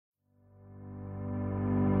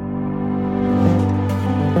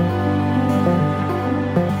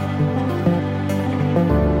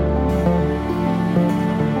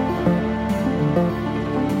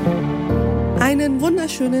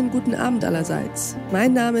wunderschönen guten Abend allerseits.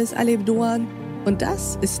 Mein Name ist Alef Doan und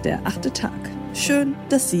das ist der 8. Tag. Schön,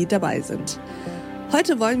 dass Sie dabei sind.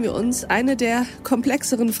 Heute wollen wir uns eine der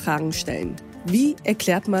komplexeren Fragen stellen. Wie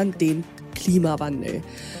erklärt man den Klimawandel?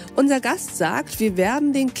 Unser Gast sagt, wir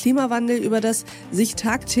werden den Klimawandel über das sich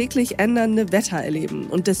tagtäglich ändernde Wetter erleben.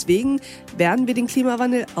 Und deswegen werden wir den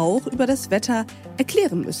Klimawandel auch über das Wetter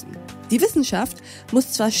erklären müssen. Die Wissenschaft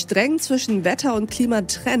muss zwar streng zwischen Wetter und Klima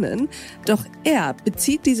trennen, doch er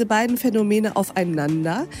bezieht diese beiden Phänomene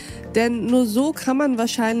aufeinander, denn nur so kann man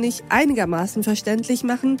wahrscheinlich einigermaßen verständlich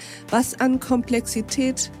machen, was an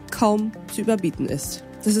Komplexität kaum zu überbieten ist.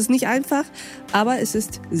 Das ist nicht einfach, aber es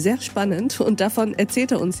ist sehr spannend und davon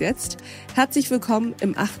erzählt er uns jetzt. Herzlich willkommen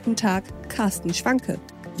im 8. Tag, Carsten Schwanke.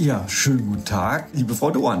 Ja, schönen guten Tag, liebe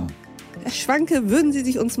Frau Doan. Herr Schwanke, würden Sie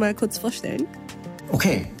sich uns mal kurz vorstellen?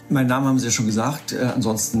 Okay, meinen Namen haben Sie ja schon gesagt.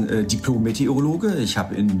 Ansonsten Diplom-Meteorologe. Ich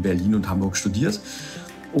habe in Berlin und Hamburg studiert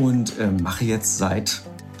und mache jetzt seit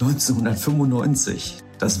 1995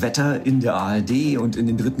 das Wetter in der ARD und in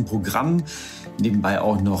den dritten Programmen. Nebenbei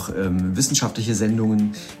auch noch wissenschaftliche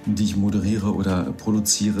Sendungen, die ich moderiere oder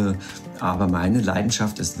produziere. Aber meine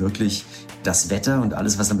Leidenschaft ist wirklich das Wetter und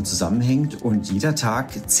alles, was damit zusammenhängt. Und jeder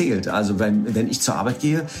Tag zählt. Also wenn ich zur Arbeit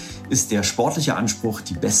gehe, ist der sportliche Anspruch,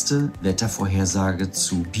 die beste Wettervorhersage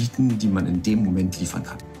zu bieten, die man in dem Moment liefern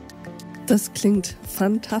kann. Das klingt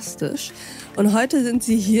fantastisch. Und heute sind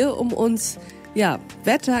Sie hier, um uns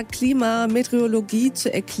Wetter, Klima, Meteorologie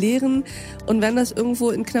zu erklären. Und wenn das irgendwo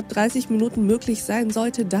in knapp 30 Minuten möglich sein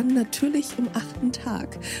sollte, dann natürlich im 8.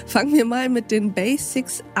 Tag. Fangen wir mal mit den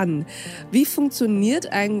Basics an. Wie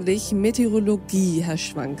funktioniert eigentlich Meteorologie, Herr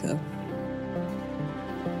Schwanke?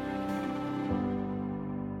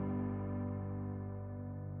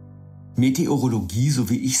 Meteorologie, so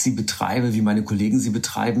wie ich sie betreibe, wie meine Kollegen sie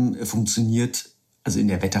betreiben, funktioniert also in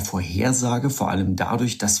der Wettervorhersage vor allem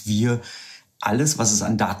dadurch, dass wir alles, was es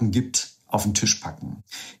an Daten gibt, auf den Tisch packen.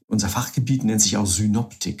 Unser Fachgebiet nennt sich auch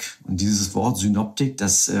Synoptik. Und dieses Wort Synoptik,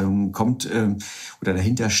 das kommt oder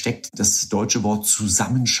dahinter steckt das deutsche Wort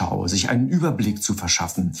Zusammenschau, sich einen Überblick zu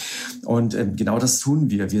verschaffen. Und genau das tun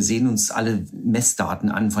wir. Wir sehen uns alle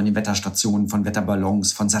Messdaten an von den Wetterstationen, von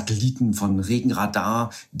Wetterballons, von Satelliten, von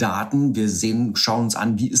Regenradardaten. Schauen uns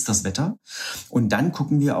an, wie ist das Wetter? Und dann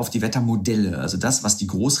gucken wir auf die Wettermodelle, also das, was die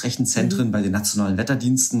Großrechenzentren bei den nationalen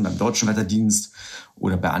Wetterdiensten, beim Deutschen Wetterdienst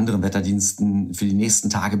oder bei anderen Wetterdiensten für die nächsten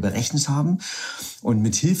Tage berechnet haben. Und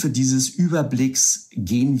mit Hilfe dieses Überblicks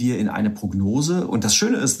gehen wir in eine Prognose. Und das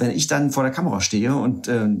Schöne ist, wenn ich dann vor der Kamera stehe und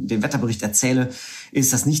den Wetterbericht erzähle,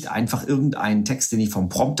 ist das nicht einfach irgendein Text, den ich vom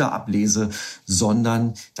Prompter ablese,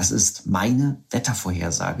 sondern das ist meine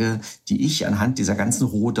Wettervorhersage, die ich anhand dieser ganzen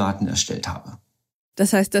Rohdaten erstellt habe.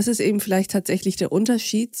 Das heißt, das ist eben vielleicht tatsächlich der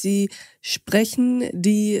Unterschied. Sie sprechen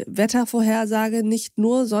die Wettervorhersage nicht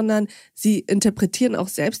nur, sondern Sie interpretieren auch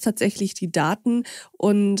selbst tatsächlich die Daten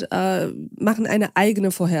und machen eine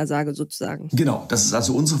eigene Vorhersage sozusagen. Genau, das ist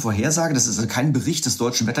also unsere Vorhersage. Das ist also kein Bericht des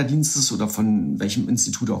Deutschen Wetterdienstes oder von welchem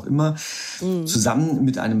Institut auch immer. Zusammen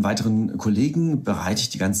mit einem weiteren Kollegen bereite ich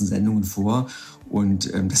die ganzen Sendungen vor.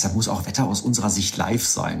 Und deshalb muss auch Wetter aus unserer Sicht live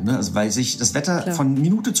sein, ne? Also weil sich das Wetter von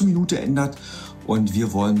Minute zu Minute ändert und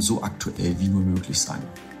wir wollen so aktuell wie nur möglich sein.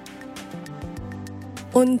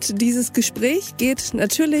 Und dieses Gespräch geht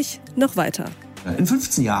natürlich noch weiter. In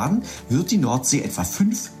 15 Jahren wird die Nordsee etwa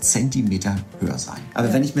 5 Zentimeter höher sein.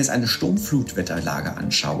 Aber wenn ich mir jetzt eine Sturmflutwetterlage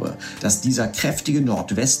anschaue, dass dieser kräftige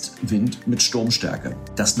Nordwestwind mit Sturmstärke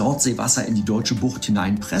das Nordseewasser in die deutsche Bucht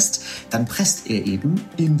hineinpresst, dann presst er eben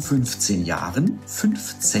in 15 Jahren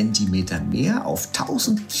 5 Zentimeter mehr auf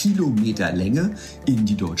 1000 Kilometer Länge in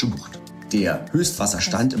die deutsche Bucht. Der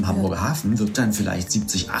Höchstwasserstand im Hamburger Hafen wird dann vielleicht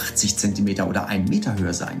 70, 80 Zentimeter oder 1 Meter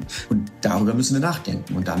höher sein. Und darüber müssen wir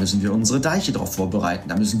nachdenken. Und da müssen wir unsere Deiche drauf vorbereiten.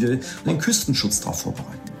 Da müssen wir den Küstenschutz drauf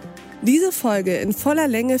vorbereiten. Diese Folge in voller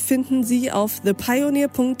Länge finden Sie auf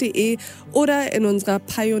thepioneer.de oder in unserer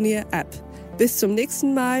Pioneer-App. Bis zum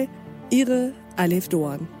nächsten Mal, Ihre Alef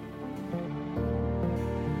Doan.